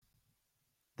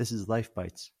This is Life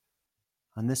Bites.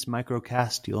 On this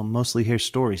microcast, you'll mostly hear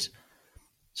stories.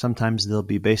 Sometimes they'll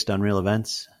be based on real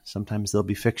events, sometimes they'll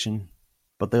be fiction,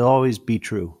 but they'll always be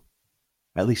true,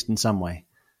 at least in some way,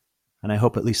 and I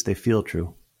hope at least they feel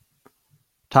true.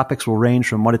 Topics will range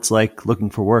from what it's like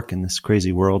looking for work in this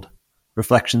crazy world,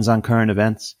 reflections on current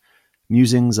events,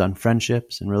 musings on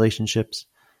friendships and relationships,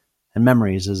 and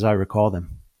memories as I recall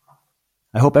them.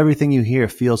 I hope everything you hear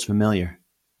feels familiar.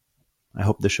 I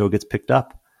hope the show gets picked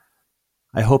up.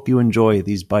 I hope you enjoy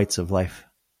these bites of life.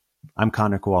 I'm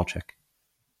Connor Kowalczyk.